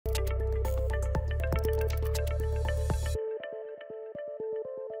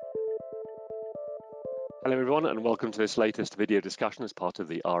Hello everyone and welcome to this latest video discussion as part of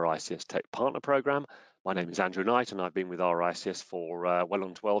the RICS Tech Partner Programme. My name is Andrew Knight and I've been with RICS for well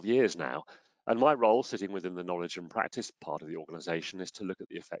on 12 years now. And my role, sitting within the knowledge and practice part of the organisation, is to look at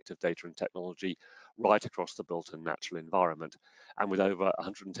the effect of data and technology right across the built and natural environment. And with over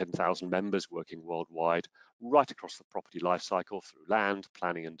 110,000 members working worldwide, right across the property lifecycle through land,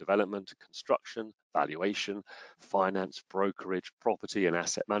 planning and development, construction, valuation, finance, brokerage, property and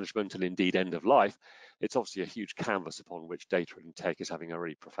asset management, and indeed end of life, it's obviously a huge canvas upon which data and tech is having a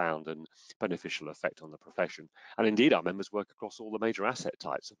really profound and beneficial effect on the profession. And indeed, our members work across all the major asset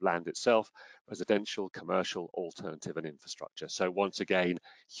types of land itself, residential, commercial, alternative and infrastructure. So once again,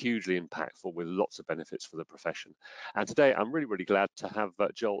 hugely impactful with lots of benefits for the profession. And today I'm really glad to have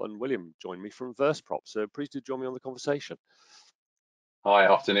Joel and William join me from VerseProp. So please do join me on the conversation.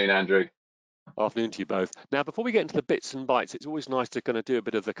 Hi, afternoon, Andrew. Afternoon to you both. Now, before we get into the bits and bytes, it's always nice to kind of do a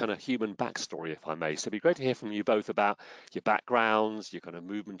bit of the kind of human backstory, if I may. So it'd be great to hear from you both about your backgrounds, your kind of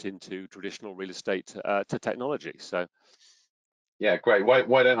movement into traditional real estate to technology. So, yeah, great.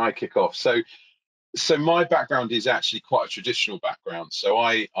 Why don't I kick off? So my background is actually quite a traditional background. So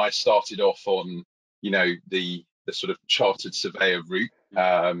I started off on, the sort of chartered surveyor route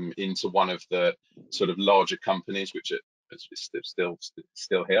into one of the sort of larger companies, which is still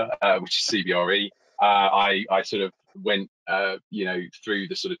here, which is CBRE. I sort of went, through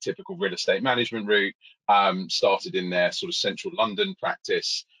the sort of typical real estate management route, started in their sort of central London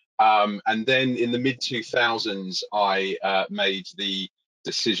practice. And then in the mid 2000s, I made the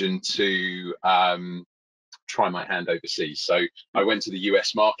decision to try my hand overseas. So I went to the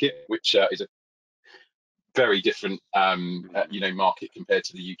US market, which is a very different, market compared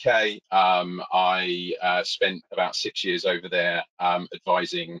to the UK. I spent about 6 years over there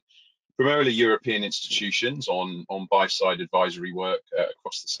advising primarily European institutions on buy-side advisory work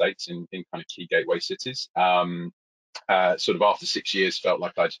across the States in kind of key gateway cities. Sort of after 6 years, felt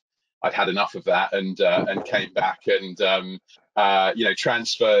like I'd had enough of that and came back and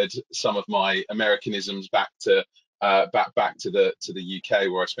transferred some of my Americanisms back to the UK,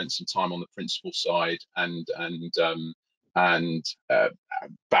 where I spent some time on the principal side and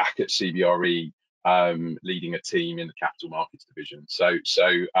back at CBRE, leading a team in the capital markets division. So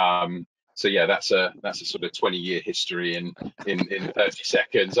yeah, that's a sort of 20-year history in 30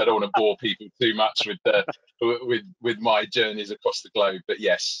 seconds. I don't want to bore people too much with my journeys across the globe, but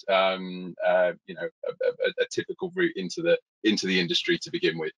yes, a typical route into the industry to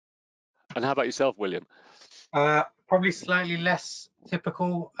begin with. And how about yourself, William? Probably slightly less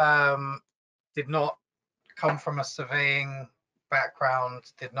typical. Did not come from a surveying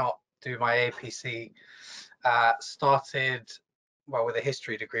background, did not do my APC. Started, well, with a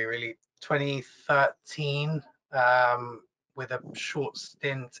history degree, really, 2013, with a short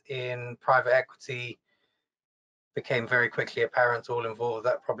stint in private equity. Became very quickly apparent, all involved,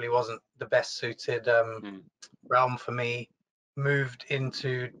 that probably wasn't the best suited realm for me. Moved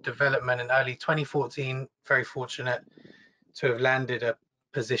into development in early 2014. Very fortunate to have landed a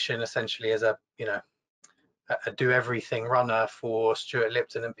position essentially as a do everything runner for Stuart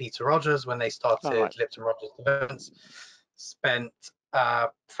Lipton and Peter Rogers when they started Lipton Rogers Developments. Spent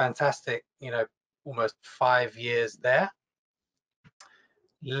fantastic, almost 5 years there.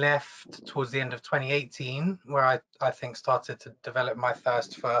 Left towards the end of 2018, where I think started to develop my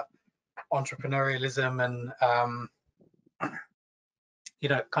thirst for entrepreneurialism and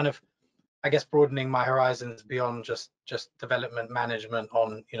kind of, I guess, broadening my horizons beyond just development management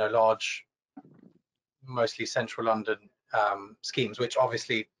on, large, mostly central London schemes, which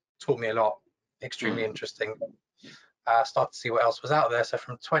obviously taught me a lot, extremely interesting. Start to see what else was out there. So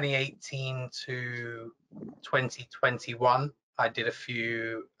from 2018 to 2021, I did a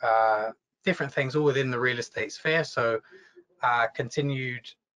few different things all within the real estate sphere. So continued,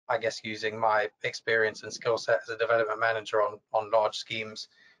 I guess, using my experience and skill set as a development manager on large schemes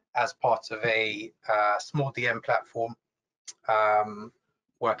as part of a small DM platform,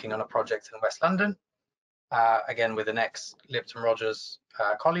 working on a project in West London, again with an ex-Lipton Rogers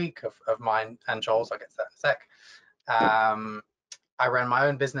colleague of mine and Joel's. I'll get to that in a sec. I ran my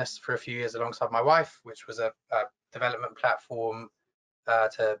own business for a few years alongside my wife, which was a development platform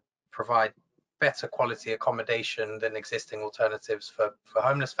to provide better quality accommodation than existing alternatives for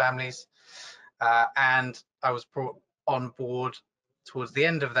homeless families. And I was brought on board towards the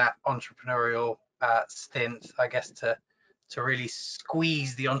end of that entrepreneurial stint, I guess, to really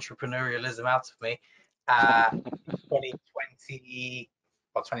squeeze the entrepreneurialism out of me. 2020,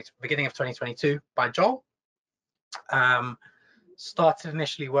 beginning of 2022 by Joel. Started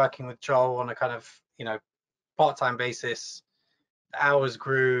initially working with Joel on a kind of, part-time basis. The hours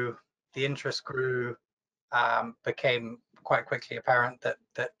grew, the interest grew, became quite quickly apparent that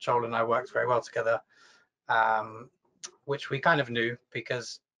Joel and I worked very well together, which we kind of knew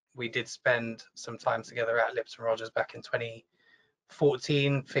because we did spend some time together at Lipton Rogers back in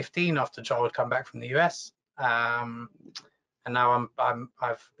 2014-15 after Joel had come back from the US. And now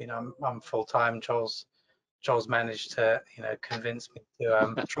I'm full time. Joel's managed to convince me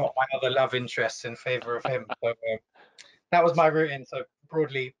to drop my other love interests in favor of him. So that was my route in. So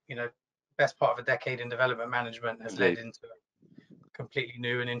broadly, best part of a decade in development management has led into a completely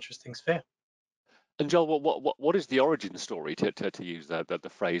new and interesting sphere. And Joel, what is the origin story, to use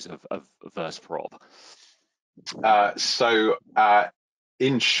the phrase of VerseProp?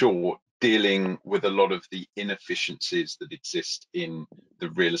 In short, dealing with a lot of the inefficiencies that exist in the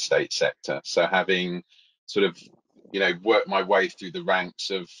real estate sector. So having sort of, worked my way through the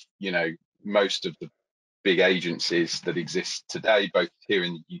ranks of, most of the big agencies that exist today, both here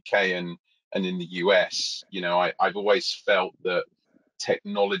in the UK and in the US, I've always felt that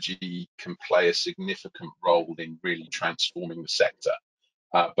technology can play a significant role in really transforming the sector.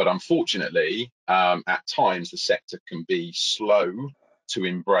 But unfortunately, at times the sector can be slow to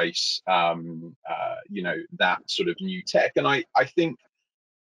embrace, that sort of new tech. And I think,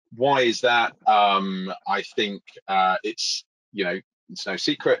 why is that? I think it's no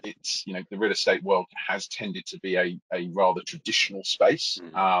secret. It's the real estate world has tended to be a rather traditional space.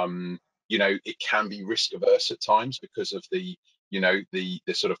 It can be risk averse at times because of the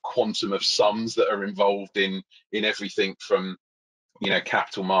sort of quantum of sums that are involved in everything from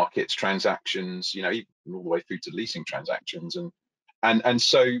capital markets transactions, even all the way through to leasing transactions, and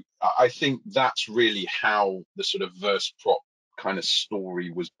so I think that's really how the sort of VerseProp kind of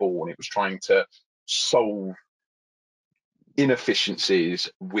story was born. It was trying to solve inefficiencies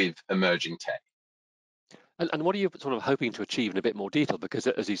with emerging tech. And what are you sort of hoping to achieve in a bit more detail? Because,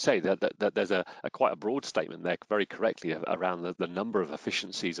 as you say, that there's a quite a broad statement there, very correctly, around the number of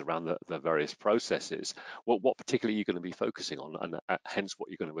efficiencies around the various processes. What particularly are you going to be focusing on, and hence what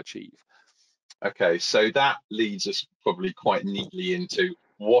you're going to achieve? Okay, so that leads us probably quite neatly into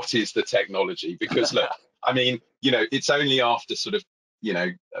what is the technology? Because look, I mean, it's only after sort of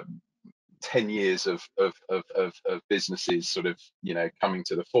 10 years of businesses sort of coming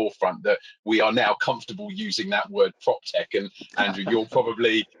to the forefront that we are now comfortable using that word prop tech. And Andrew, you're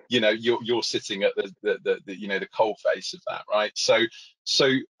probably you're sitting at the coal face of that, right? So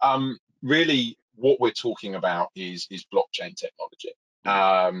really what we're talking about is blockchain technology,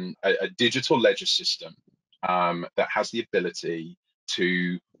 a digital ledger system that has the ability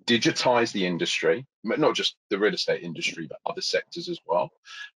to digitize the industry, not just the real estate industry, but other sectors as well.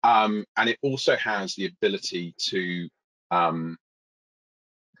 And it also has the ability to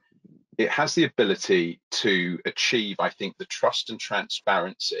achieve, I think, the trust and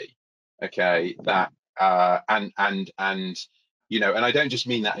transparency, okay, that and I don't just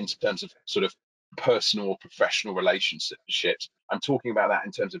mean that in terms of sort of personal or professional relationships. I'm talking about that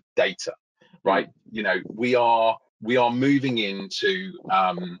in terms of data, right? We are moving into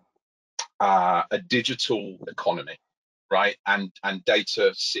a digital economy, right? And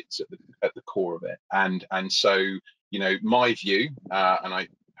data sits at the core of it. And so my view, and I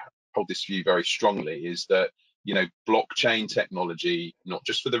hold this view very strongly, is that blockchain technology, not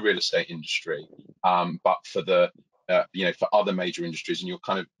just for the real estate industry, but for the for other major industries, and you're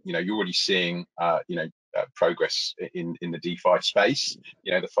kind of you're already seeing progress in the DeFi space.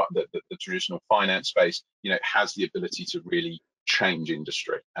 The traditional finance space has the ability to really change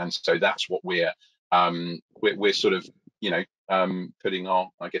industry, and so that's what we're sort of putting our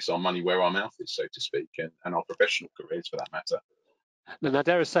money where our mouth is, so to speak, and our professional careers for that matter. Now,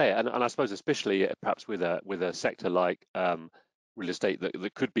 dare I say it, and I suppose especially perhaps with a sector like real estate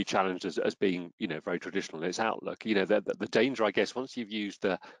that could be challenged as being very traditional in its outlook. The danger, I guess, once you've used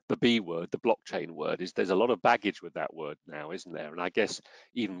the B word, the blockchain word, is there's a lot of baggage with that word now, isn't there? And I guess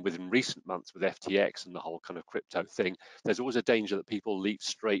even within recent months with FTX and the whole kind of crypto thing, there's always a danger that people leap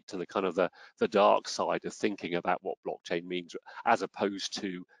straight to the kind of the dark side of thinking about what blockchain means, as opposed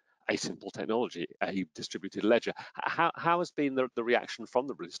to a simple technology, a distributed ledger. How has been the reaction from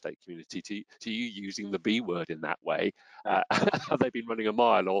the real estate community to you using the B word in that way? Have they been running a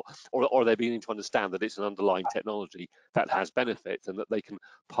mile, or are they beginning to understand that it's an underlying technology that has benefits, and that they can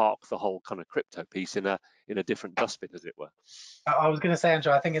park the whole kind of crypto piece in a different dustbin, as it were? I was going to say,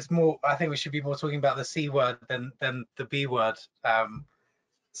 Andrew, I think we should be more talking about the C word than the B word.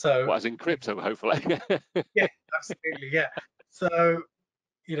 Well, as in crypto, hopefully. Yeah, absolutely. Yeah. So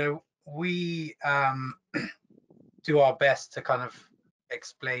we do our best to kind of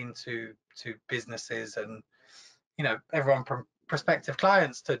explain to businesses and everyone from prospective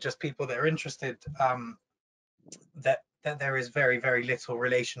clients to just people that are interested, that there is very, very little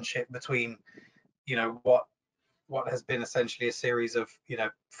relationship between, you know, what has been essentially a series of, you know,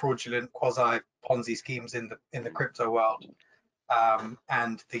 fraudulent quasi Ponzi schemes in the crypto world,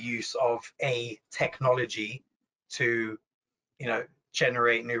 and the use of a technology to, you know,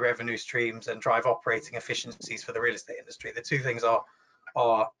 generate new revenue streams and drive operating efficiencies for the real estate industry. The two things are,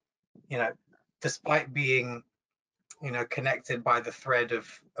 you know, despite being, you know, connected by the thread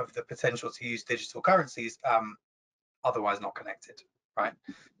of the potential to use digital currencies, otherwise not connected, right?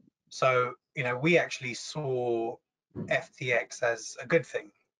 So, you know, we actually saw FTX as a good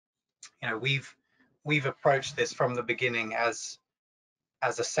thing. You know, we've approached this from the beginning as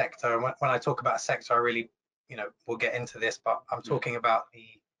a sector. And when I talk about a sector, I really, you know, we'll get into this, but I'm talking about the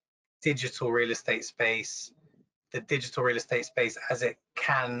digital real estate space, the digital real estate space as it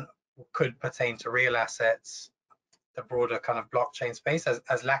could pertain to real assets, the broader kind of blockchain space,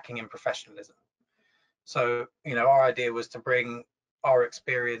 as lacking in professionalism. So, you know, our idea was to bring our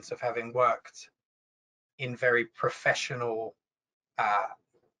experience of having worked in very professional,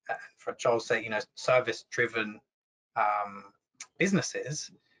 for Joel's sake, you know, service-driven businesses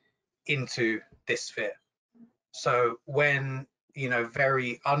into this sphere. So when, you know,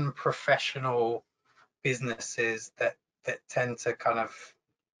 very unprofessional businesses that tend to kind of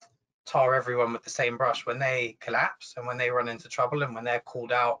tar everyone with the same brush, when they collapse and when they run into trouble and when they're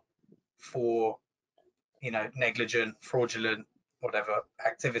called out for, you know, negligent, fraudulent, whatever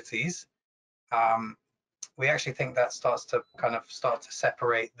activities, we actually think that starts to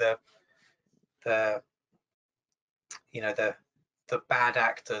separate the you know, the bad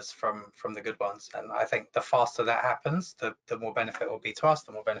actors from the good ones. And I think the faster that happens, the more benefit will be to us,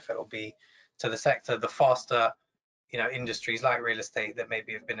 the more benefit will be to the sector, the faster, you know, industries like real estate that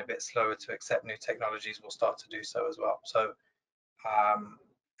maybe have been a bit slower to accept new technologies will start to do so as well. So,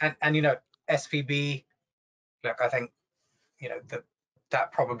 and you know, SVB, look, I think, you know,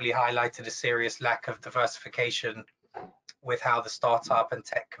 that probably highlighted a serious lack of diversification with how the startup and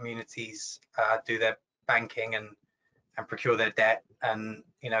tech communities do their banking and procure their debt. And,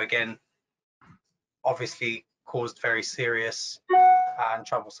 you know, again, obviously caused very serious and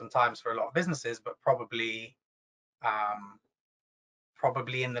troublesome times for a lot of businesses, but probably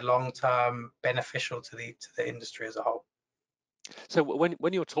in the long term beneficial to the industry as a whole. So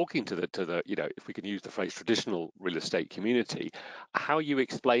when you're talking to the you know, if we can use the phrase traditional real estate community, how are you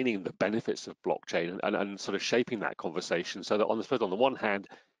explaining the benefits of blockchain and sort of shaping that conversation so that on the one hand,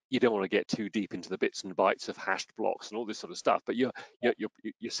 you don't want to get too deep into the bits and bytes of hashed blocks and all this sort of stuff, but you're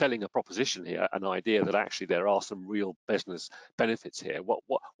selling a proposition here, an idea that actually there are some real business benefits here.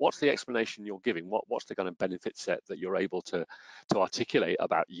 What's the explanation you're giving? What's the kind of benefit set that you're able to articulate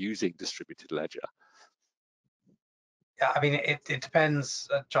about using distributed ledger? Yeah, I mean, it depends.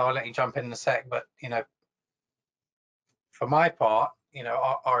 Joel, I'll let you jump in a sec, but, you know, for my part, you know,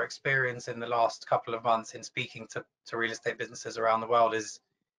 our experience in the last couple of months in speaking to real estate businesses around the world is,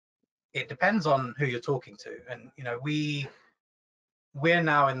 it depends on who you're talking to. And, you know, we're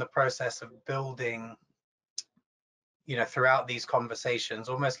now in the process of building, you know, throughout these conversations,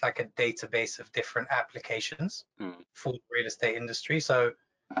 almost like a database of different applications for the real estate industry. So,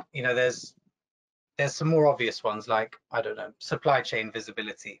 you know, there's some more obvious ones, like, I don't know, supply chain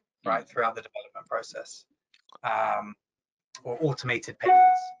visibility, right, throughout the development process, or automated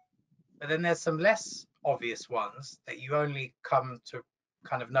payments. But then there's some less obvious ones that you only come to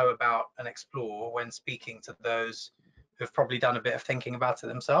kind of know about and explore when speaking to those who've probably done a bit of thinking about it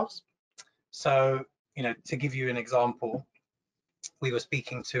themselves. So, you know, to give you an example, we were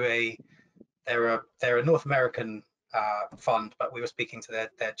speaking to they're a North American fund, but we were speaking to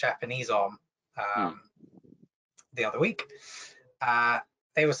their Japanese arm the other week.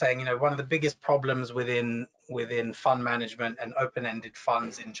 They were saying, you know, one of the biggest problems within fund management and open-ended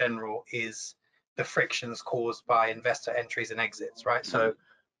funds in general is the frictions caused by investor entries and exits, right? So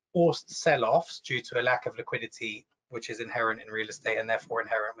forced sell-offs due to a lack of liquidity, which is inherent in real estate and therefore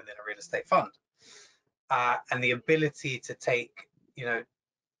inherent within a real estate fund. And the ability to take, you know,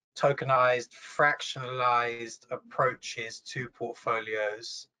 tokenized, fractionalized approaches to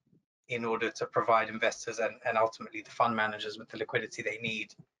portfolios in order to provide investors and ultimately the fund managers with the liquidity they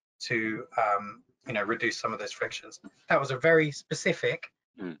need to, you know, reduce some of those frictions. That was a very specific,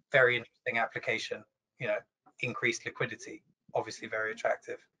 very interesting application. You know, increased liquidity, obviously very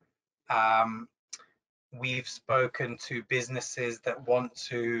attractive. We've spoken to businesses that want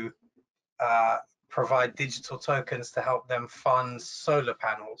to provide digital tokens to help them fund solar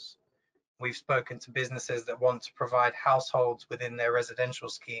panels. We've spoken to businesses that want to provide households within their residential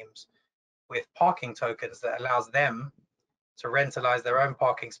schemes with parking tokens that allows them to rentalize their own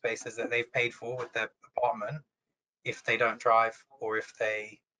parking spaces that they've paid for with their apartment if they don't drive, or if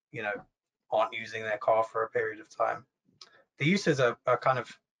they, you know, aren't using their car for a period of time. The uses are kind of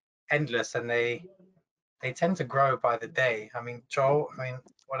endless, and they tend to grow by the day. I mean, Joel, I mean,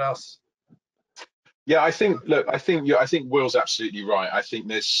 what else? Yeah, I think, look, I think Will's absolutely right. I think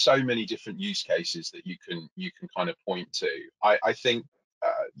there's so many different use cases that you can kind of point to. I think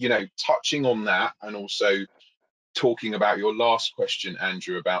you know, touching on that, and also talking about your last question,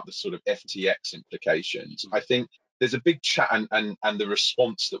 Andrew, about the sort of FTX implications. I think there's a big chat, and the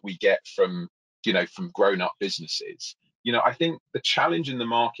response that we get from, you know, from grown-up businesses. You know, I think the challenge in the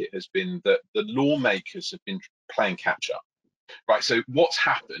market has been that the lawmakers have been playing catch up. Right. So what's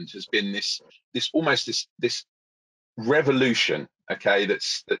happened has been this almost this revolution, okay,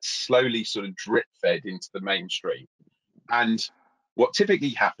 that's slowly sort of drip fed into the mainstream. And what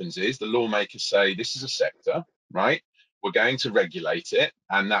typically happens is the lawmakers say, this is a sector, right? We're going to regulate it,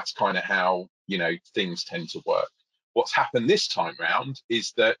 and that's kind of how, you know, things tend to work. What's happened this time round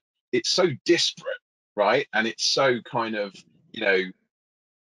is that it's so disparate, right? And it's so kind of, you know,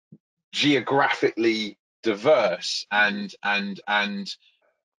 geographically diverse, and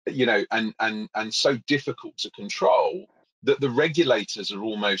you know, and so difficult to control, that the regulators are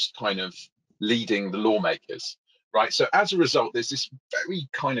almost kind of leading the lawmakers, right? So as a result, there's this very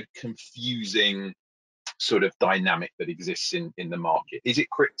kind of confusing sort of dynamic that exists in the market. Is it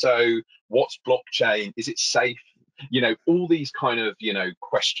crypto? What's blockchain? Is it safe? You know, all these kind of, you know,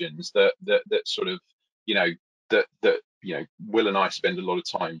 questions that sort of, you know, that you know, Will and I spend a lot of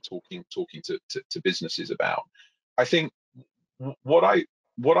time talking to businesses about. I think what I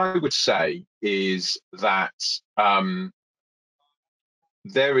would say is that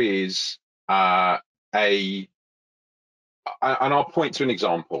there is and I'll point to an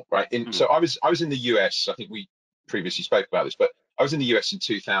example, right? So I was in the US. I think we previously spoke about this, but I was in the US in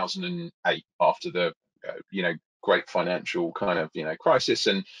 2008 after the you know, great financial kind of, you know, crisis.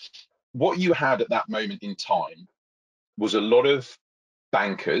 And what you had at that moment in time was a lot of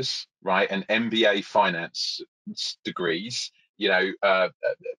bankers, right, and MBA finance degrees, you know,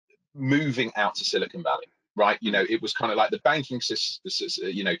 moving out to Silicon Valley, right? You know, it was kind of like the banking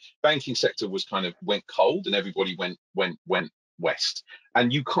system, you know, banking sector was kind of went cold, and everybody went west.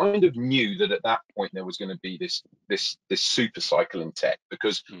 And you kind of knew that at that point there was going to be this super cycle in tech,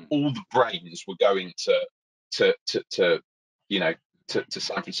 because all the brains were going to you know, to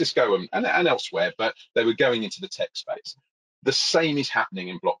San Francisco and elsewhere, but they were going into the tech space. The same is happening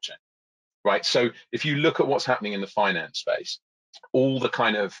in blockchain, right? So if you look at what's happening in the finance space, all the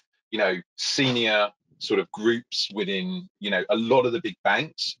kind of, you know, senior sort of groups within, you know, a lot of the big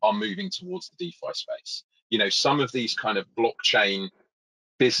banks are moving towards the DeFi space. You know, some of these kind of blockchain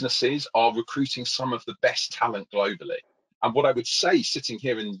businesses are recruiting some of the best talent globally. And what I would say, sitting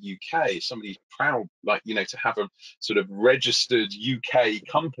here in the UK, somebody's proud, like, you know, to have a sort of registered UK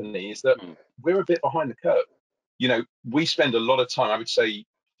company, is that we're a bit behind the curve. You know, we spend a lot of time, I would say,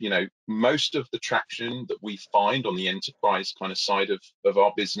 you know, most of the traction that we find on the enterprise kind of side of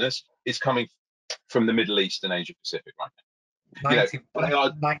our business is coming from the Middle East and Asia Pacific right now. 90, You know, they are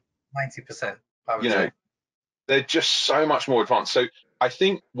 90%, I would you know, say. they're just so much more advanced. So I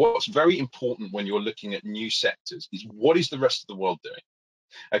think what's very important when you're looking at new sectors is, what is the rest of the world doing?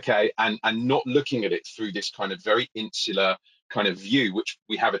 Okay, and not looking at it through this kind of very insular kind of view, which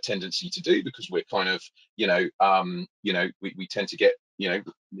we have a tendency to do, because we're kind of, you know, we tend to get, you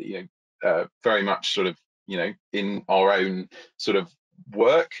know, very much sort of, you know, in our own sort of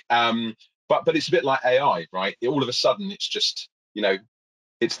work. But it's a bit like AI, right? All of a sudden, it's just, you know,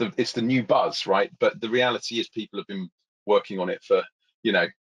 it's the new buzz, right? But the reality is, people have been working on it for, you know,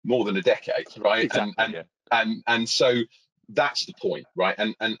 more than a decade, right? Exactly, And so that's the point, right?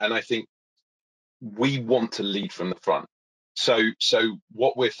 And I think we want to lead from the front. So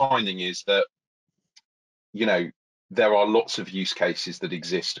what we're finding is that, you know, there are lots of use cases that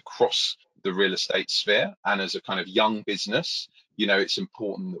exist across the real estate sphere, and as a kind of young business, you know, it's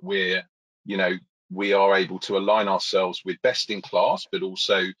important that we're, you know, we are able to align ourselves with best in class, but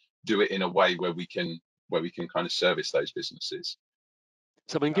also do it in a way where we can kind of service those businesses.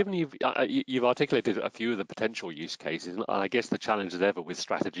 So, I mean, given you've articulated a few of the potential use cases, and I guess the challenge as ever with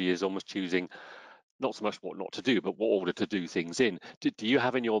strategy is almost choosing not so much what not to do, but what order to do things in. Do you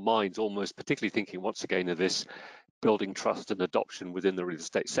have in your minds, almost particularly thinking once again of this building trust and adoption within the real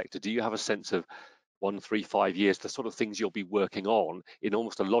estate sector, do you have a sense of 1, 3, 5 years, the sort of things you'll be working on in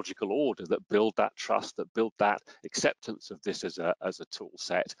almost a logical order that build that trust, that build that acceptance of this as a tool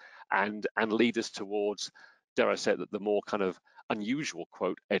set, and lead us towards, dare I say, that the more kind of unusual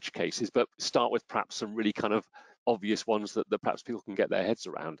quote edge cases, but start with perhaps some really kind of obvious ones that perhaps people can get their heads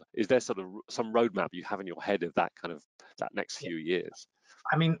around? Is there sort of some roadmap you have in your head of that kind of that next few years?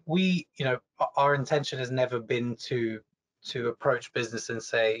 I mean, our intention has never been to approach business and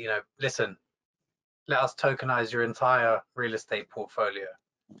say, listen, let us tokenize your entire real estate portfolio.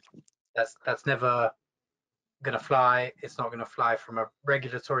 That's never going to fly. It's not going to fly from a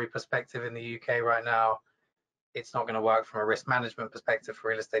regulatory perspective in the UK right now. It's not going to work from a risk management perspective for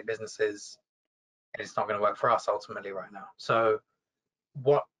real estate businesses. And it's not going to work for us ultimately right now. So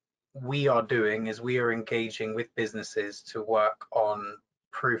what we are doing is we are engaging with businesses to work on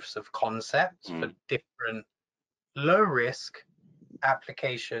proofs of concept for different low risk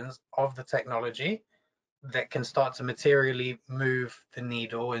applications of the technology that can start to materially move the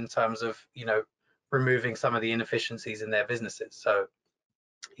needle in terms of, removing some of the inefficiencies in their businesses. So,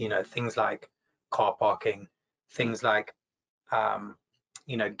 things like car parking, things like,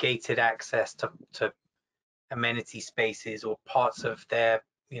 gated access to amenity spaces or parts of their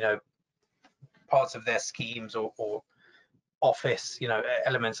schemes or office,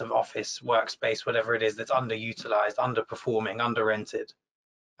 elements of office workspace, whatever it is that's underutilized, underperforming, under-rented.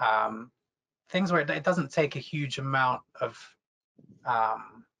 Things where it doesn't take a huge amount of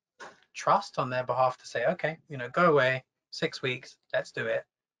trust on their behalf to say, okay, go away, 6 weeks, let's do it.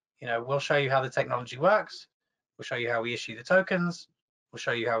 We'll show you how the technology works. We'll show you how we issue the tokens. We'll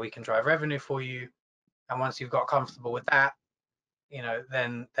show you how we can drive revenue for you. And once you've got comfortable with that,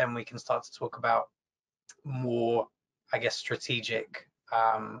 then we can start to talk about more, I guess, strategic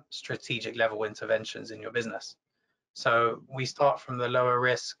level interventions in your business. So we start from the lower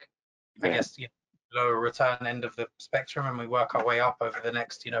risk, I guess, lower return end of the spectrum, and we work our way up over the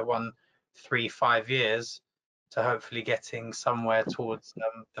next, 1, 3, 5 years to hopefully getting somewhere towards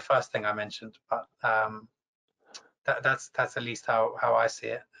the first thing I mentioned. But that's at least how I see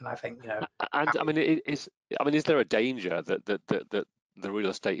it, and I think And I mean, is there a danger that the real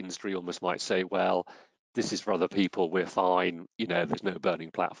estate industry almost might say, well, this is for other people, we're fine, there's no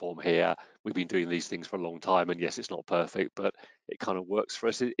burning platform here, we've been doing these things for a long time, and yes, it's not perfect, but it kind of works for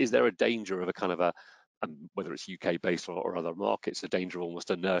us? Is there a danger of a kind of whether it's UK based or other markets, a danger of almost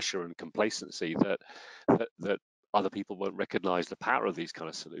inertia and complacency that other people won't recognize the power of these kind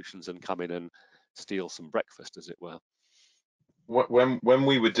of solutions and come in and steal some breakfast, as it were? When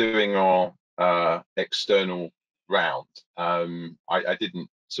we were doing our external round, I didn't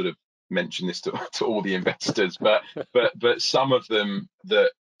sort of mention this to all the investors, but some of them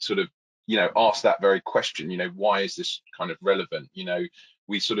that sort of asked that very question, why is this kind of relevant?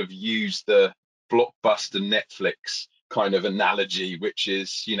 We sort of use the blockbuster Netflix kind of analogy, which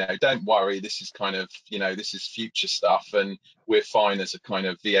is, don't worry, this is kind of, this is future stuff, and we're fine as a kind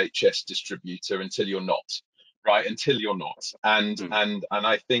of VHS distributor until you're not, right? Until you're not. And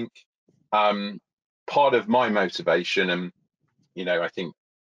I think part of my motivation, and I think,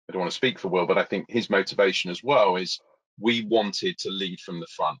 I don't want to speak for Will, but I think his motivation as well is we wanted to lead from the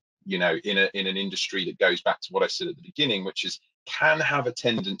front, in an industry that goes back to what I said at the beginning, which is can have a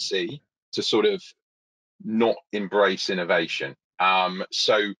tendency to sort of not embrace innovation.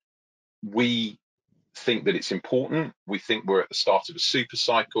 So we think that it's important. We think we're at the start of a super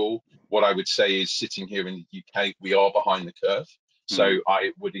cycle. What I would say is, sitting here in the UK, we are behind the curve. So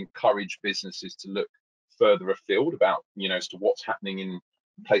I would encourage businesses to look further afield about, as to what's happening in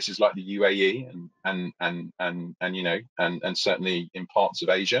places like the UAE and certainly in parts of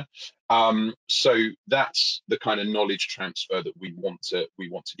Asia. So that's the kind of knowledge transfer that we want to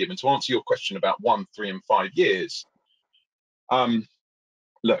give. And to answer your question about 1, 3, and 5 years,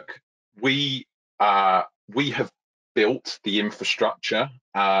 look, we have built the infrastructure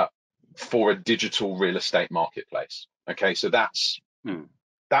for a digital real estate marketplace. Okay, so that's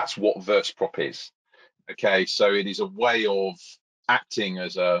what VerseProp is. Okay, so it is a way of acting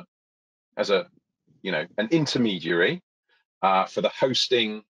as an intermediary for the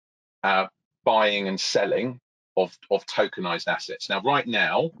hosting, buying and selling of tokenized assets. Now, right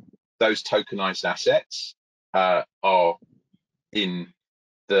now, those tokenized assets are in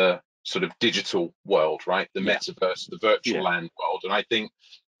the sort of digital world, right? The metaverse, the virtual land world. And I think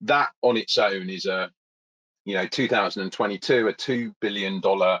that on its own is 2022, a $2 billion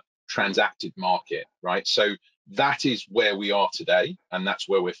transacted market, right? So that is where we are today, and that's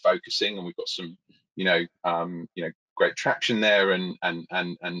where we're focusing, and we've got some, great traction there, and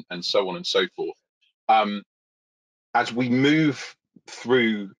so on and so forth. As we move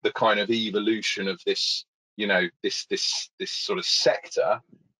through the kind of evolution of this, this sort of sector,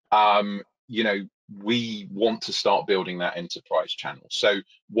 we want to start building that enterprise channel. So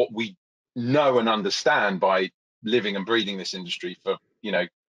what we know and understand by living and breathing this industry for,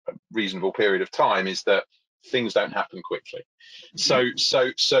 a reasonable period of time is that things don't happen quickly. So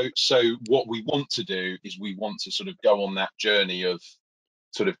what we want to do is we want to sort of go on that journey of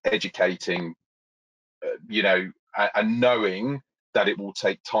sort of educating, you know, and knowing that it will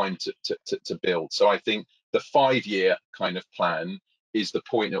take time to build. So I think the 5-year kind of plan is the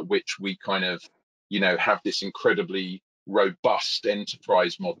point at which we kind of, you know, have this incredibly robust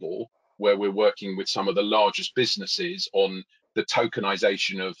enterprise model where we're working with some of the largest businesses on the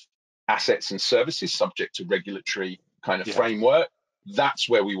tokenization of assets and services subject to regulatory kind of framework. That's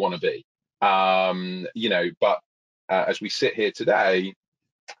where we want to be. You know, but as we sit here today,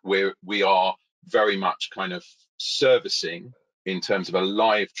 we are very much kind of servicing in terms of a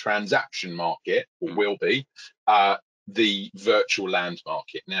live transaction market, or will be, the virtual land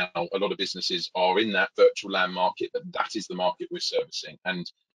market. Now, a lot of businesses are in that virtual land market, but that is the market we're servicing. And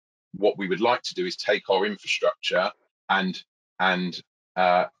what we would like to do is take our infrastructure and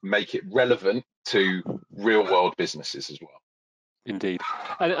make it relevant to real world businesses as well. Indeed,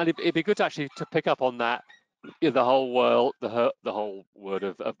 and it'd be good to actually to pick up on that, you know, the whole world, the whole word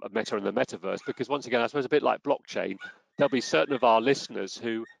of meta and the metaverse, because once again, I suppose a bit like blockchain, there'll be certain of our listeners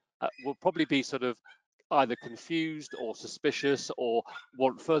who will probably be sort of either confused or suspicious or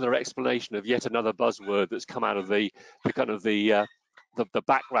want further explanation of yet another buzzword that's come out of the kind of the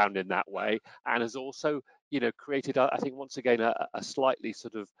background in that way, and has also, you know, created, I think, once again, a slightly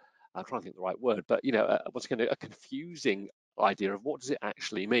sort of, I'm trying to think the right word, but, you know, once again, a confusing idea of what does it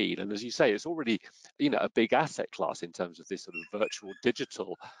actually mean. And as you say, it's already, you know, a big asset class in terms of this sort of virtual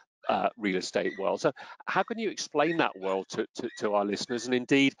digital real estate world. So how can you explain that world to our listeners, and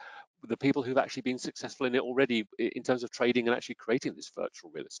indeed the people who've actually been successful in it already in terms of trading and actually creating this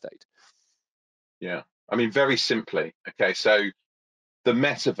virtual real estate? Yeah, I mean, very simply, okay, so the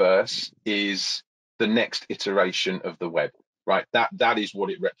metaverse is the next iteration of the web, right? That is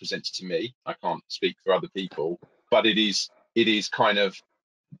what it represents to me. I can't speak for other people, but it is kind of,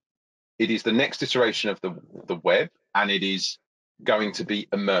 it is the next iteration of the web, and it is going to be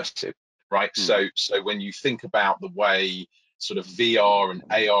immersive, right? So when you think about the way sort of VR and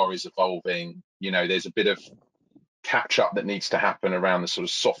AR is evolving, you know, there's a bit of catch up that needs to happen around the sort of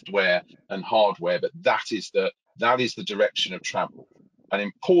software and hardware, but that is the direction of travel. And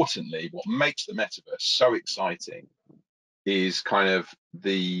importantly, what makes the metaverse so exciting is kind of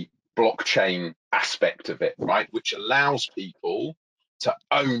the blockchain aspect of it, right? Which allows people to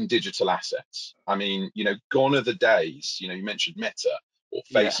own digital assets. I mean, you know, gone are the days, you know, you mentioned Meta or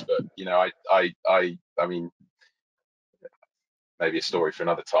Facebook, you know, I mean, maybe a story for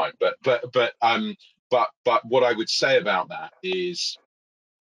another time, but what I would say about that is,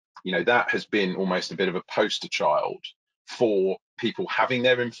 you know, that has been almost a bit of a poster child for people having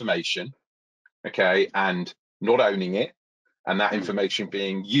their information, okay, and not owning it, and that information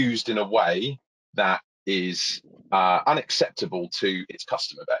being used in a way that is unacceptable to its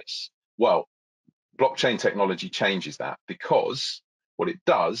customer base. Well, blockchain technology changes that, because what it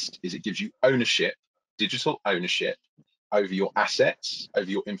does is it gives you ownership, digital ownership over your assets, over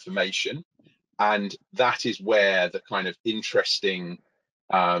your information, and that is where the kind of interesting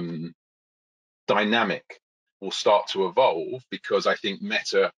dynamic will start to evolve, because I think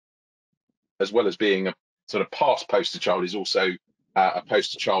Meta, as well as being a sort of past poster child, is also a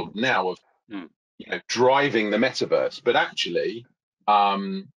poster child now of you know, driving the metaverse. But actually,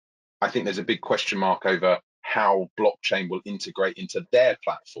 I think there's a big question mark over how blockchain will integrate into their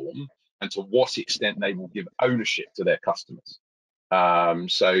platform and to what extent they will give ownership to their customers.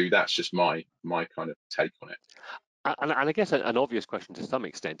 So that's just my kind of take on it. And I guess an obvious question to some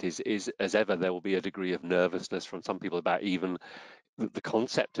extent is as ever, there will be a degree of nervousness from some people about even the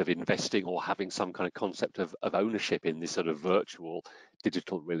concept of investing or having some kind of concept of ownership in this sort of virtual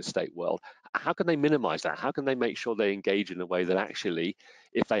digital real estate world. How can they minimize that? How can they make sure they engage in a way that actually,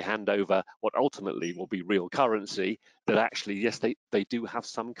 if they hand over what ultimately will be real currency, that actually, yes, they do have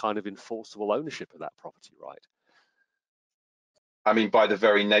some kind of enforceable ownership of that property, right? I mean, by the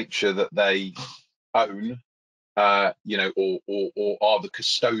very nature that they own, you know, or are the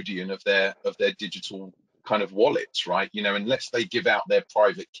custodian of their digital kind of wallets, right? You know, unless they give out their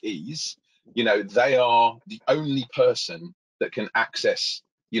private keys, you know, they are the only person that can access,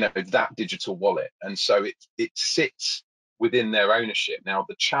 you know, that digital wallet, and so it sits within their ownership. Now,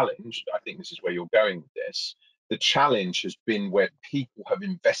 the challenge, I think this is where you're going with this, the challenge has been where people have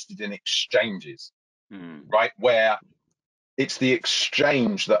invested in exchanges, right? Where it's the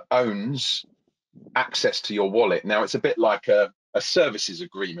exchange that owns access to your wallet. Now, it's a bit like a services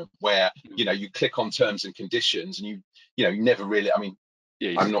agreement where, you know, you click on terms and conditions and you know, you never really, I mean,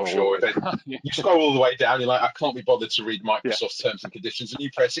 Yeah, I'm not sure if you scroll all the way down, you're like, I can't be bothered to read Microsoft's terms and conditions, and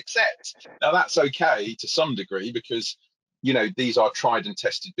you press accept. Now that's okay to some degree because these are tried and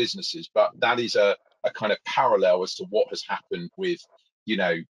tested businesses, but that is a kind of parallel as to what has happened with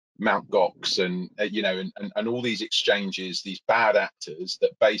Mt. Gox and all these exchanges, these bad actors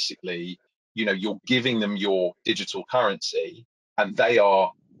that basically you're giving them your digital currency and they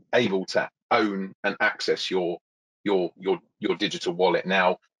are able to own and access your digital wallet.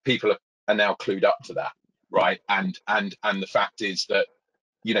 Now people are now clued up to that, right? And the fact is that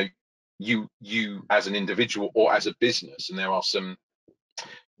you as an individual or as a business, and there are some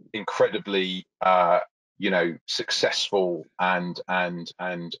incredibly successful and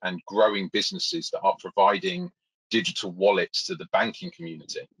growing businesses that are providing digital wallets to the banking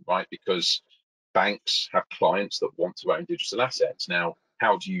community, right? Because banks have clients that want to own digital assets. Now,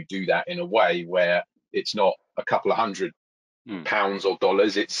 how do you do that in a way where it's not a couple of £100 or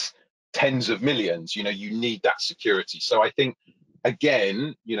dollars, it's tens of millions? You need that security. So I think,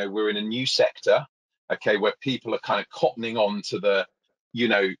 again, we're in a new sector, okay, where people are kind of cottoning on to the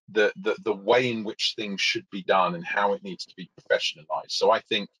way in which things should be done and how it needs to be professionalized. So I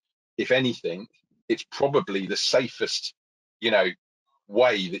think, if anything, it's probably the safest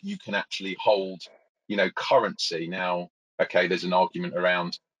way that you can actually hold currency. Now, okay, there's an argument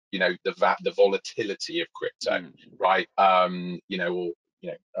around the volatility of crypto, right? But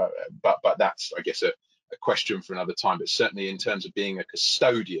that's, I guess, a question for another time. But certainly in terms of being a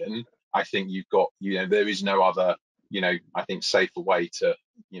custodian, I think you've got there is no other I think safer way to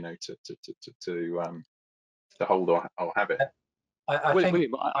hold or have it.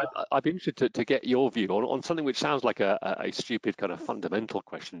 William, I'd be interested to get your view on something which sounds like a stupid kind of fundamental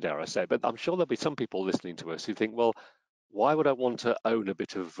question, dare I say, but I'm sure there'll be some people listening to us who think, well, why would I want to own a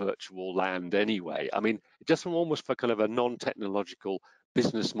bit of virtual land anyway? I mean, just from almost for kind of a non-technological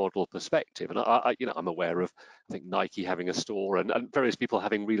business model perspective. And I'm aware of, I think, Nike having a store and various people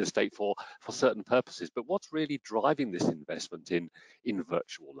having real estate for certain purposes. But what's really driving this investment in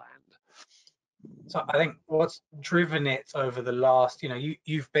virtual land? So I think what's driven it over the last,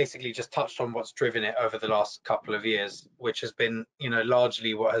 you've basically just touched on what's driven it over the last couple of years, which has been,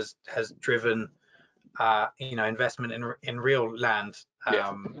 largely what has driven, investment in real land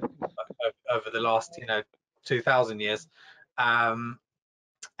over the last, 2,000 years.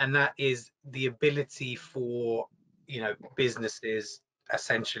 And that is the ability for, businesses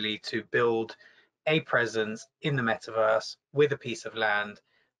essentially to build a presence in the metaverse with a piece of land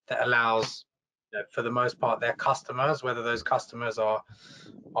that allows, for the most part, their customers, whether those customers are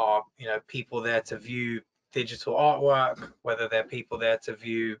people there to view digital artwork, whether they're people there to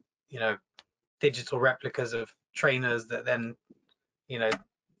view digital replicas of trainers that then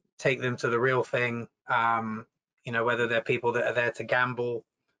take them to the real thing, whether they're people that are there to gamble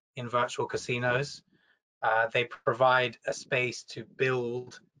in virtual casinos. They provide a space to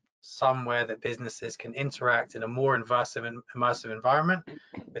build somewhere that businesses can interact in a more immersive environment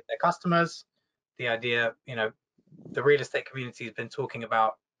with their customers. The idea, the real estate community has been talking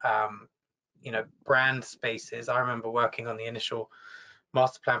about, brand spaces. I remember working on the initial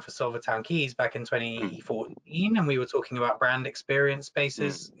master plan for Silvertown Keys back in 2014, and we were talking about brand experience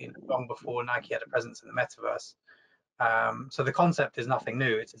spaces long before Nike had a presence in the metaverse. So the concept is nothing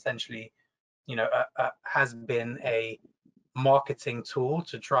new. It's essentially, has been a marketing tool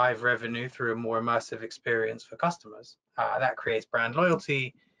to drive revenue through a more immersive experience for customers. That creates brand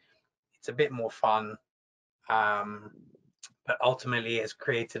loyalty. It's a bit more fun, but ultimately it's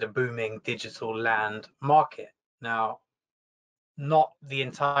created a booming digital land market. Now, not the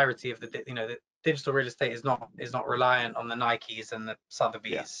entirety of the digital real estate is not reliant on the Nikes and the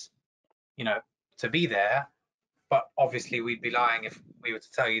Sotheby's, to be there. But obviously we'd be lying if we were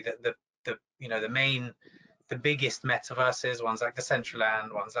to tell you that the biggest metaverses, ones like the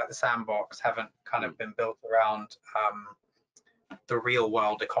Decentraland, ones like the Sandbox, haven't kind of been built around the real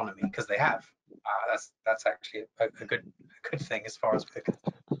world economy, because they have. That's actually a good thing as far as we're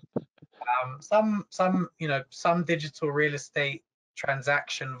concerned. Some digital real estate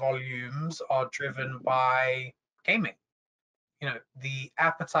transaction volumes are driven by gaming. The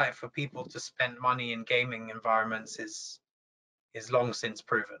appetite for people to spend money in gaming environments is long since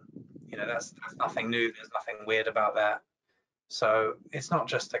proven. That's nothing new. There's nothing weird about that. So it's not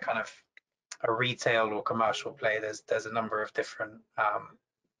just a kind of a retail or commercial play. There's a number of different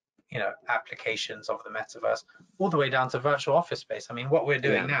applications of the metaverse, all the way down to virtual office space. I mean, what we're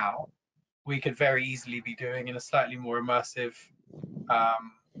doing now, we could very easily be doing in a slightly more immersive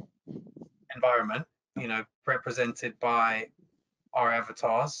environment, represented by our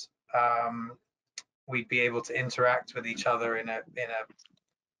avatars. We'd be able to interact with each other in a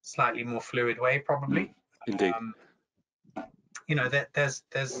slightly more fluid way, probably. Indeed. You know, there's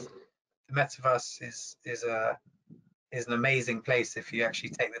the metaverse is an amazing place if you actually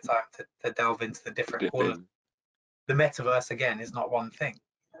take the time to delve into the different corners. The metaverse again is not one thing.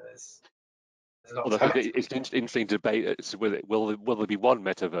 There's lots of it's an interesting debate. Will there be one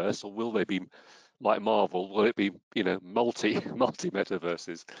metaverse, or will there be, like Marvel, will it be, you know, multi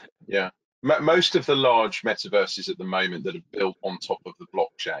metaverses? Yeah, most of the large metaverses at the moment that are built on top of the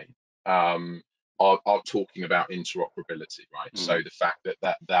blockchain are talking about interoperability, right? So the fact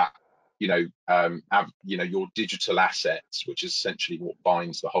that you know your digital assets, which is essentially what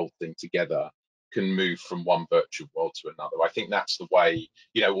binds the whole thing together, can move from one virtual world to another. I think that's the way,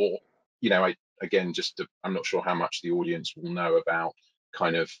 you know, or you know, I'm not sure how much the audience will know about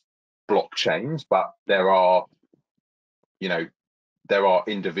kind of blockchains, but there are, you know, there are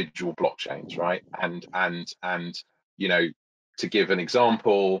individual blockchains, right? And you know, to give an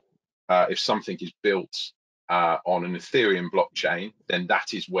example, if something is built on an Ethereum blockchain, then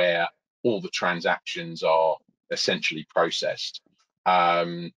that is where all the transactions are essentially processed.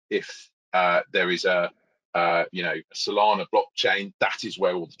 If there is a you know, a Solana blockchain, that is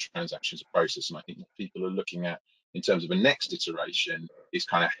where all the transactions are processed. And I think what people are looking at in terms of a next iteration is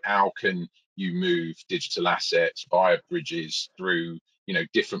kind of how can you move digital assets via bridges through, you know,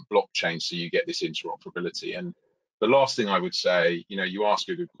 different blockchains so you get this interoperability. And the last thing I would say, you know, you ask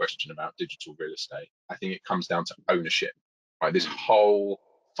a good question about digital real estate. I think it comes down to ownership, right? This whole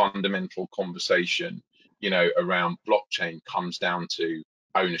fundamental conversation, you know, around blockchain comes down to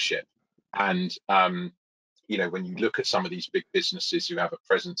ownership. And you know, when you look at some of these big businesses who have a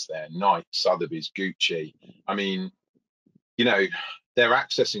presence there, Nike, Sotheby's, Gucci, I mean, you know, they're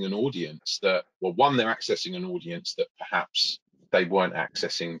accessing an audience that, well, one, they're accessing an audience that perhaps they weren't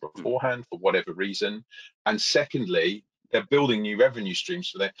accessing beforehand for whatever reason. And secondly, they're building new revenue streams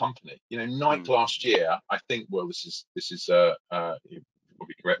for their company. You know, Nike last year, I think, well, this is you'll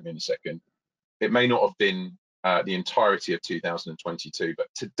probably correct me in a second. It may not have been the entirety of 2022, but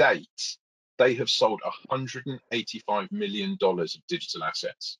to date, they have sold $185 million of digital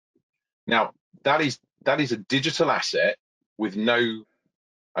assets. Now, that is a digital asset with no,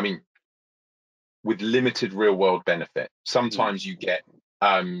 I mean, with limited real world benefit. Sometimes you get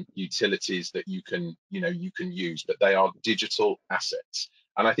utilities that you can use, but they are digital assets.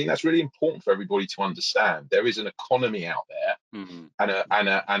 And I think that's really important for everybody to understand. There is an economy out there,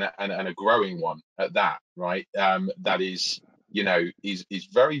 and a growing one at that, right? That is, you know, is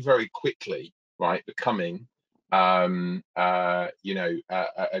very, very quickly, right, becoming you know,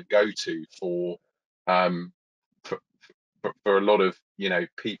 a go-to for a lot of, you know,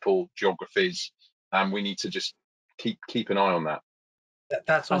 people, geographies, and we need to just keep an eye on that.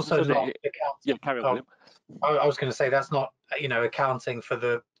 That's also not accounting. Yeah, carry on, William. I was going to say that's not, you know, accounting for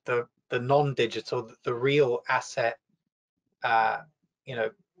the non-digital, the real asset, you know,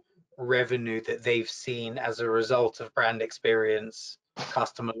 revenue that they've seen as a result of brand experience,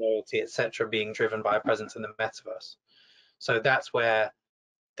 customer loyalty, etc., being driven by a presence in the metaverse. So that's where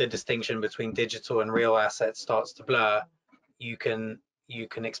the distinction between digital and real assets starts to blur. You can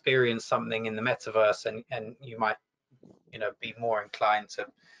experience something in the metaverse, and you might, you know, be more inclined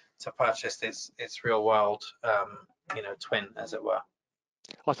to purchase its real world, you know, twin, as it were.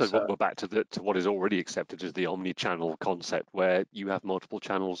 I suppose we're back to what is already accepted as the omni-channel concept, where you have multiple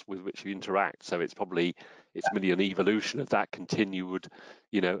channels with which you interact. So it's merely an evolution of that continued,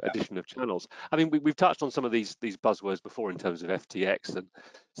 you know, addition of channels. I mean, we've touched on some of these buzzwords before in terms of FTX and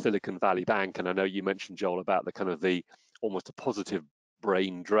Silicon Valley Bank, and I know you mentioned, Joel, about the kind of the almost a positive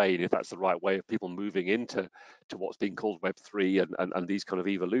brain drain, if that's the right way, of people moving into what's being called Web3 and these kind of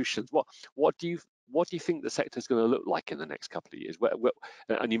evolutions. What do you think the sector is going to look like in the next couple of years?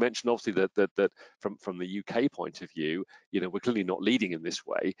 And you mentioned obviously that from the UK point of view, you know, we're clearly not leading in this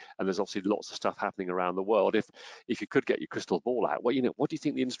way, and there's obviously lots of stuff happening around the world. If you could get your crystal ball out, what do you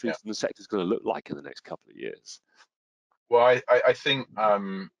think the industry and the sector is going to look like in the next couple of years? Well, I think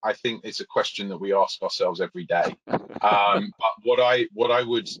it's a question that we ask ourselves every day. But what I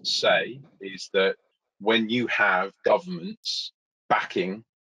would say is that when you have governments backing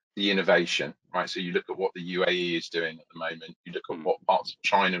the innovation, right? So you look at what the UAE is doing at the moment. You look at what parts of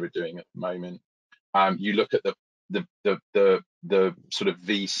China are doing at the moment. You look at the sort of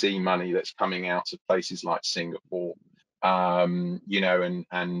VC money that's coming out of places like Singapore. You know,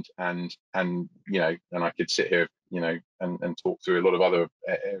 and you know, and I could sit here, you know, and talk through a lot of other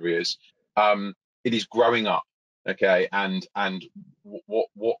areas. It is growing up, okay, and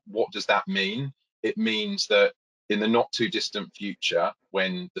what does that mean? It means that in the not too distant future,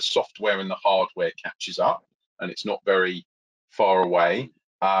 when the software and the hardware catches up, and it's not very far away,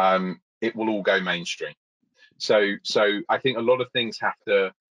 it will all go mainstream. So I think a lot of things have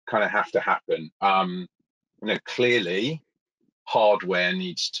to happen. Clearly hardware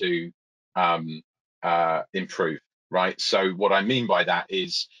needs to improve, right? So what I mean by that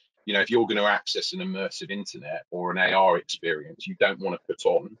is, if you're going to access an immersive internet or an AR experience, you don't want to put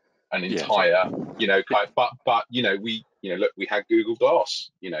on an entire, but look, we had Google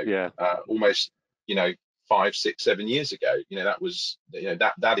Glass, almost, 5, 6, 7 years ago. That was,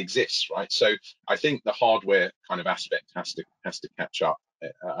 that exists, right? So I think the hardware kind of aspect has to catch up.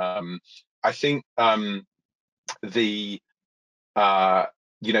 I think the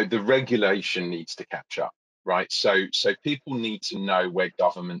regulation needs to catch up, right? So people need to know where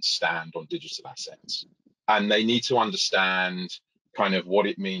governments stand on digital assets, and they need to understand kind of what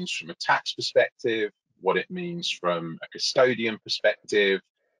it means from a tax perspective, what it means from a custodian perspective,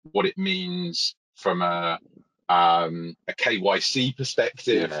 what it means from a KYC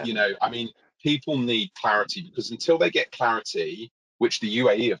perspective. I mean, people need clarity, because until they get clarity, which the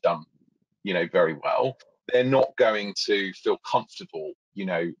UAE have done, very well, they're not going to feel comfortable,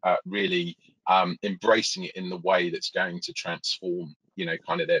 really embracing it in the way that's going to transform,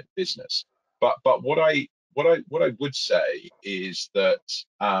 kind of their business. But what I would say is that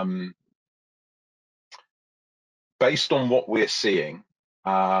based on what we're seeing,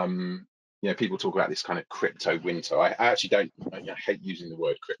 people talk about this kind of crypto winter. I actually don't. I hate using the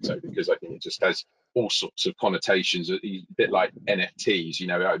word crypto, because I think it just has all sorts of connotations, a bit like NFTs.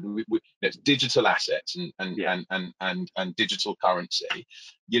 It's digital assets and digital currency.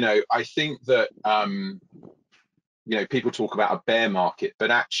 I think that people talk about a bear market,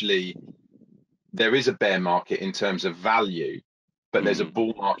 but actually there is a bear market in terms of value, but there's a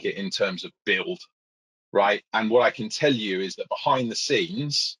bull market in terms of build, right? And what I can tell you is that behind the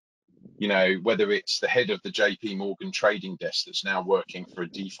scenes, whether it's the head of the JP Morgan trading desk that's now working for a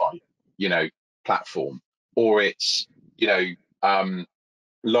DeFi, platform, or it's,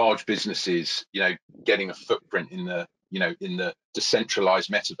 large businesses, getting a footprint in the decentralized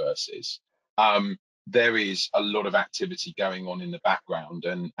metaverses, there is a lot of activity going on in the background.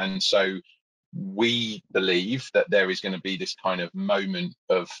 And so we believe that there is going to be this kind of moment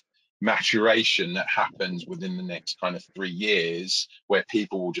of maturation that happens within the next kind of 3 years, where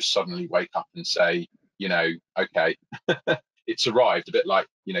people will just suddenly wake up and say, okay, it's arrived, a bit like,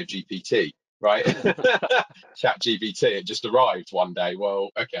 GPT, right? Chat GPT, it just arrived one day. Well,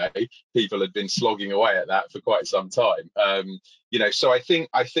 okay, people had been slogging away at that for quite some time. So I think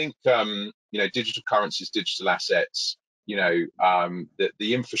digital currencies, digital assets, that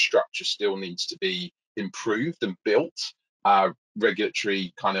the infrastructure still needs to be improved and built.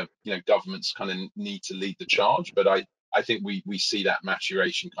 Regulatory kind of, governments kind of need to lead the charge, but I think we see that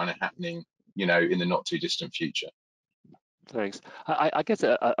maturation kind of happening, in the not too distant future. Thanks. I guess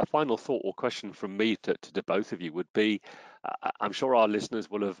a final thought or question from me to both of you would be, I'm sure our listeners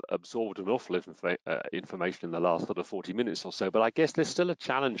will have absorbed an awful lot of information in the last sort of 40 minutes or so, but I guess there's still a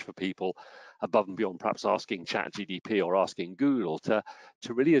challenge for people above and beyond perhaps asking ChatGPT or asking Google to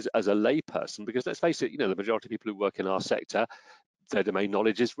really, as a layperson, because let's face it, the majority of people who work in our sector, their domain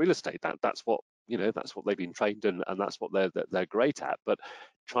knowledge is real estate. That's what they've been trained in, and that's what they're great at. But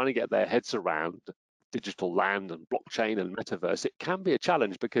trying to get their heads around digital land and blockchain and metaverse, it can be a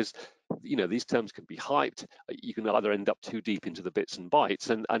challenge, because these terms can be hyped. You can either end up too deep into the bits and bytes,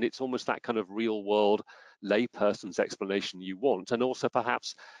 and it's almost that kind of real world layperson's explanation you want, and also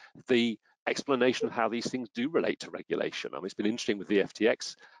perhaps the explanation of how these things do relate to regulation. I mean, it's been interesting with the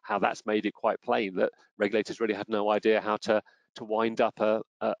FTX, how that's made it quite plain that regulators really had no idea how to wind up a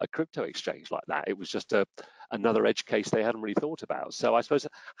crypto exchange like that. It was just another edge case they hadn't really thought about. So I suppose,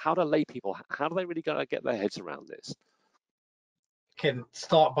 how do lay people, how do they really gonna get their heads around this? Can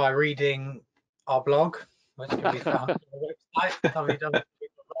start by reading our blog, which can be found on our website,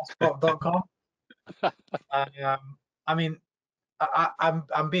 www.versprop.com. I mean,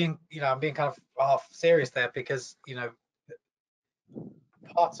 I'm being kind of half serious there, because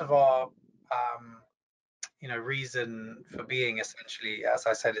parts of our reason for being, essentially, as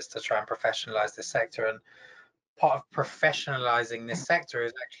I said, is to try and professionalize this sector. And part of professionalizing this sector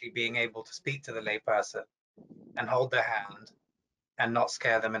is actually being able to speak to the layperson and hold their hand and not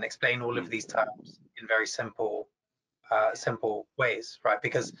scare them, and explain all of these terms in very simple ways, right?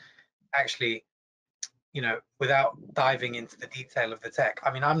 Because actually, without diving into the detail of the tech,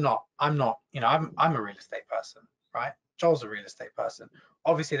 I mean, I'm a real estate person, right? Joel's a real estate person.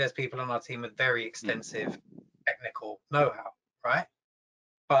 Obviously, there's people on our team with very extensive technical know-how, right?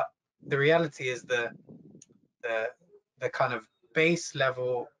 But the reality is the kind of base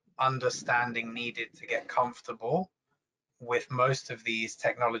level understanding needed to get comfortable with most of these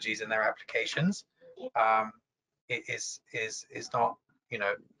technologies and their applications, it is not, you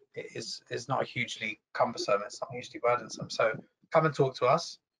know, it is not hugely cumbersome. It's not hugely burdensome. So come and talk to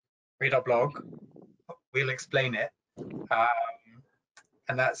us, read our blog, we'll explain it.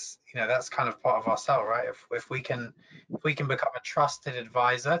 And that's, you know, that's kind of part of our sell, right? If we can become a trusted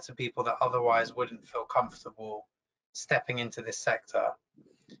advisor to people that otherwise wouldn't feel comfortable stepping into this sector,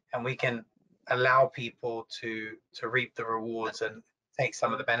 and we can allow people to reap the rewards and take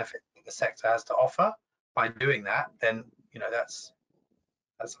some of the benefits that the sector has to offer by doing that, then, you know, that's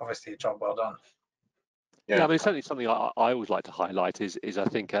obviously a job well done. Yeah, I mean, certainly something I always like to highlight is I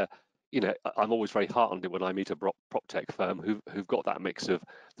think, you know, I'm always very heartened when I meet a prop tech firm who've got that mix of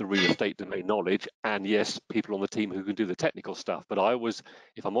the real estate domain knowledge and, yes, people on the team who can do the technical stuff. But I always,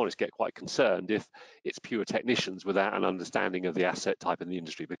 if I'm honest, get quite concerned if it's pure technicians without an understanding of the asset type in the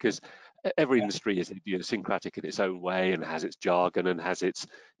industry, because every industry is idiosyncratic in its own way and has its jargon and has its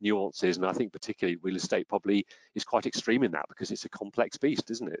nuances. And I think particularly real estate probably is quite extreme in that because it's a complex beast,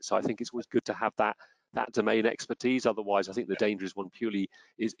 isn't it? So I think it's always good to have that domain expertise. Otherwise, I think the danger is one purely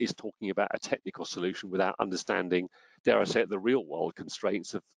is talking about a technical solution without understanding, dare I say it, the real world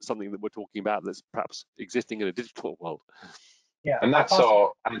constraints of something that we're talking about that's perhaps existing in a digital world. Yeah, and that's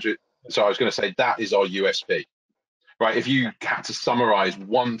our, Andrew, so I was going to say, that is our USP, right? If you had to summarize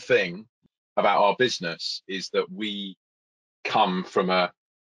one thing about our business, is that we come from a,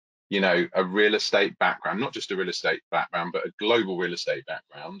 you know, a real estate background, not just a real estate background, but a global real estate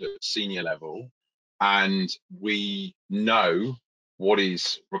background at senior level. And we know what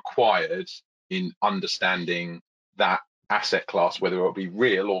is required in understanding that asset class, whether it be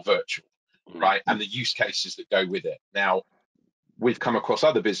real or virtual, right? And the use cases that go with it. Now, we've come across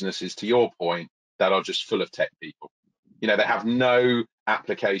other businesses, to your point, that are just full of tech people. You know, they have no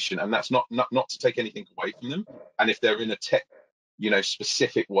application, and that's not to take anything away from them. And if they're in a tech, you know,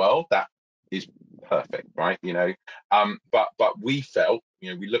 specific world, that is perfect, right? You know, but we felt,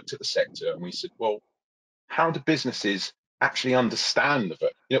 you know, we looked at the sector and we said, well, how do businesses actually understand of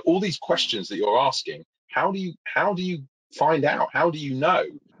it? You know, all these questions that you're asking, how do you find out? How do you know?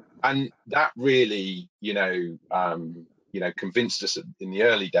 And that really, convinced us in the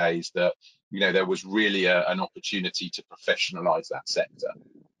early days that, you know, there was really an opportunity to professionalize that sector.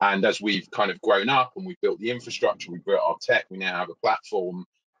 And as we've kind of grown up and we've built the infrastructure, we've built our tech, we now have a platform,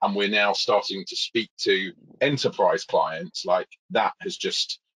 and we're now starting to speak to enterprise clients, like that has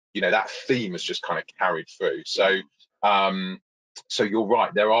just, you know, that theme has just kind of carried through. So so you're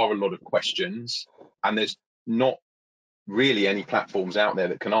right, there are a lot of questions and there's not really any platforms out there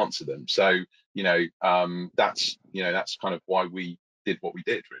that can answer them. So, you know, that's kind of why we did what we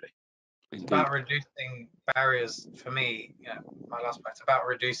did, really. It's about reducing barriers for me. You know, my last point, it's about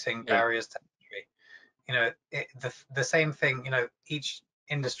reducing barriers to entry. You know, the same thing, you know, each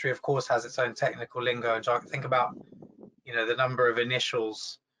industry of course has its own technical lingo and jargon. Think about, you know, the number of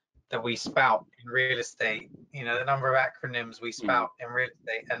initials that we spout in real estate, you know, the number of acronyms we spout in real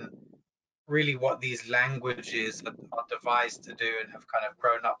estate, and really what these languages are devised to do and have kind of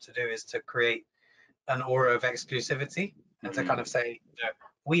grown up to do is to create an aura of exclusivity and to kind of say, you know,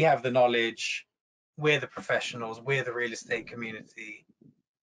 we have the knowledge, we're the professionals, we're the real estate community,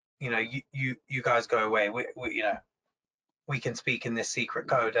 you know, you guys go away, we you know, we can speak in this secret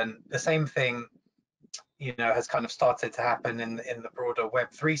code. And the same thing, you know, has kind of started to happen in the broader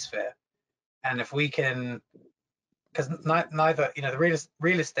Web3 sphere. And if we can, because neither, you know, the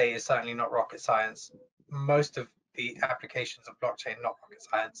real estate is certainly not rocket science. Most of the applications of blockchain not rocket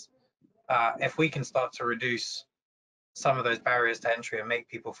science. If we can start to reduce some of those barriers to entry and make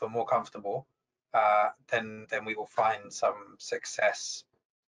people feel more comfortable, then we will find some success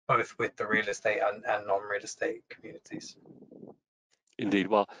both with the real estate and non-real estate communities. Indeed.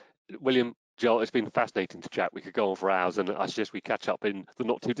 Well, William, Joel, it's been fascinating to chat. We could go on for hours, and I suggest we catch up in the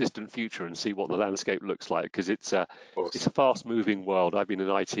not too distant future and see what the landscape looks like, because it's a fast-moving world. I've been in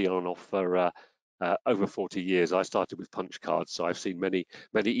IT on and off for over 40 years. I started with punch cards, so I've seen many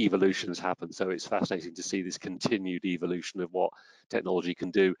evolutions happen. So it's fascinating to see this continued evolution of what technology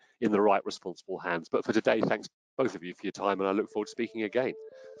can do in the right, responsible hands. But for today, thanks both of you for your time, and I look forward to speaking again.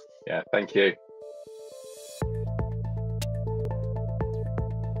 Yeah, thank you.